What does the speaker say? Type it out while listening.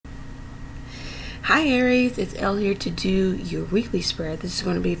Hi Aries, it's Elle here to do your weekly spread. This is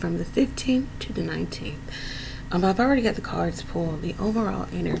going to be from the 15th to the 19th. I've already got the cards pulled, the overall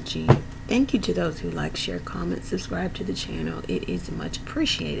energy. Thank you to those who like, share, comment, subscribe to the channel. It is much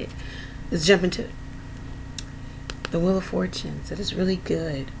appreciated. Let's jump into it. The Wheel of Fortune. So it's really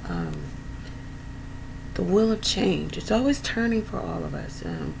good. The wheel of change. It's always turning for all of us.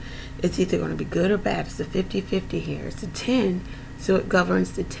 It's either going to be good or bad. It's a 50-50 here. It's a 10, so it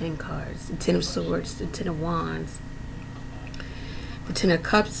governs the 10 cards. The 10 of Swords, the 10 of Wands, the 10 of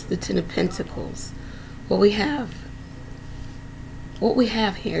Cups, the 10 of Pentacles. What we have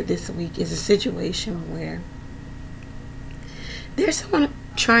here this week is a situation where there's someone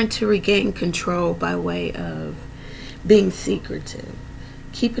trying to regain control by way of being secretive,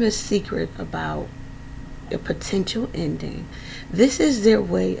 keeping a secret about a potential ending. This is their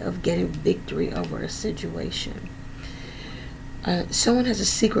way of getting victory over a situation. Someone has a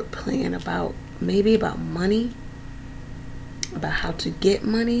secret plan about, maybe about money, about how to get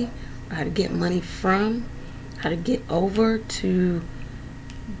money, or how to get money from, how to get over to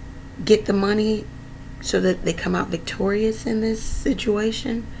get the money so that they come out victorious in this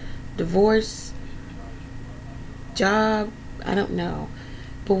situation. Divorce, job, I don't know.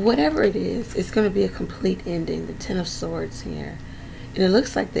 But whatever it is, it's going to be a complete ending. The 10 of Swords here. And it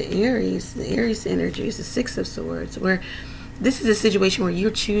looks like the Aries energy is the 6 of Swords, where this is a situation where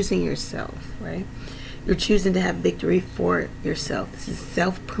you're choosing yourself, right? You're choosing to have victory for yourself. This is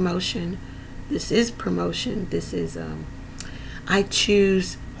self-promotion. This is promotion. This is, I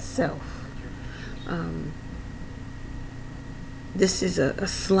choose self. This is a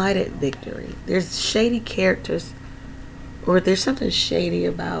slighted victory. There's shady characters, or there's something shady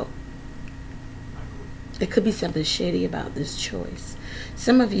about, it could be something shady about this choice.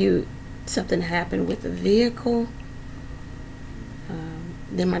 Some of you, something happened with a vehicle.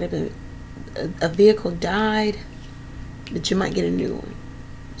 There might have been a vehicle died, but you might get a new one.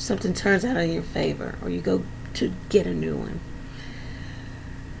 Something turns out in your favor, or you go to get a new one.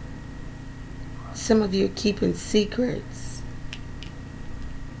 Some of you are keeping secrets.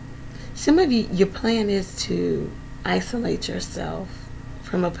 Some of you, your plan is to isolate yourself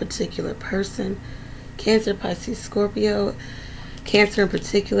from a particular person. Cancer, Pisces, Scorpio, Cancer in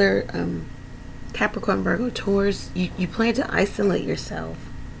particular, Capricorn, Virgo, Taurus. You plan to isolate yourself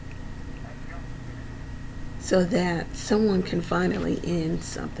so that someone can finally end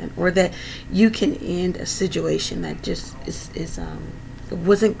something, or that you can end a situation that just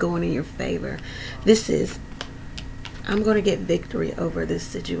wasn't going in your favor. This is, I'm going to get victory over this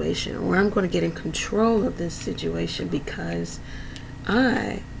situation, or I'm going to get in control of this situation because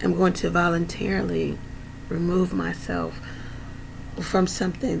I am going to voluntarily remove myself from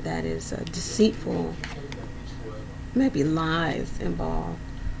something that is deceitful, maybe lies involved.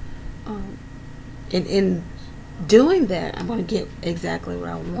 And in doing that, I'm going to get exactly what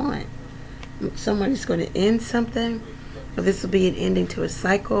I want. Somebody's going to end something, or this will be an ending to a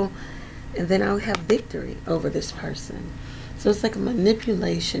cycle, and then I'll have victory over this person. So it's like a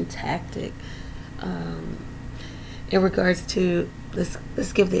manipulation tactic. In regards to,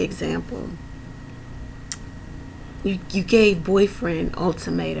 let's give the example. You gave boyfriend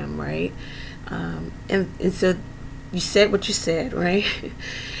ultimatum, right? And so you said what you said, right?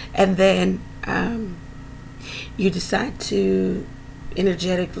 And then you decide to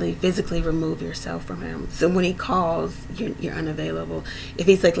energetically, physically remove yourself from him. So when he calls, you're unavailable. If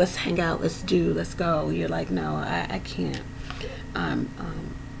he's like, let's hang out, let's go, you're like, no, I can't. You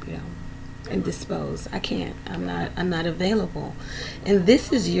know, indisposed. I can't. I'm not available. And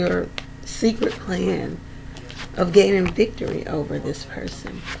this is your secret plan of gaining victory over this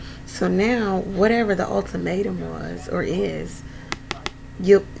person. So now, whatever the ultimatum was or is,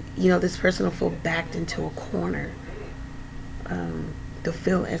 you know, this person will feel backed into a corner. They'll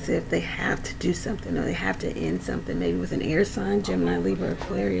feel as if they have to do something, or they have to end something, maybe with an air sign, Gemini, Libra,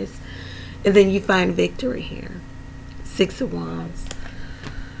 Aquarius. And then you find victory here. 6 of Wands.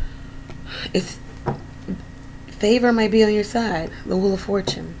 It's favor might be on your side. The Wheel of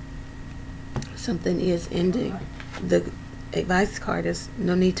Fortune. Something is ending. The advice card is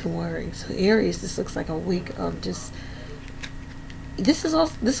no need to worry. So Aries, this looks like a week of just, this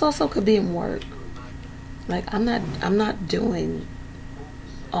also could be in work. Like, I'm not doing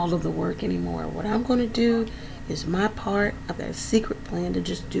all of the work anymore. What I'm going to do is my part. I've got a secret plan to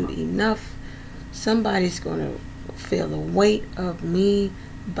just do enough. Somebody's going to feel the weight of me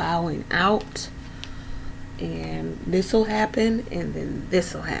bowing out, and this will happen, and then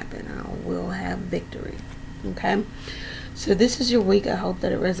this will happen. I will have victory. Okay, So this is your week. I hope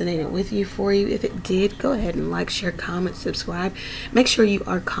that it resonated with you, for you. If it did, go ahead and like, share, comment, subscribe. Make sure you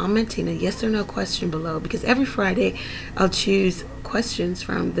are commenting a yes or no question below, because every Friday I'll choose questions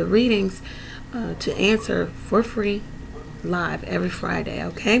from the readings to answer for free live every Friday,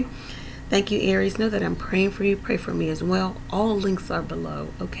 okay? Thank you, Aries. Know that I'm praying for you. Pray for me as well. All links are below,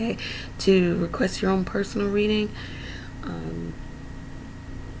 okay? To request your own personal reading,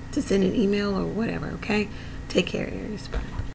 to send an email or whatever, okay? Take care, Aries. Bye.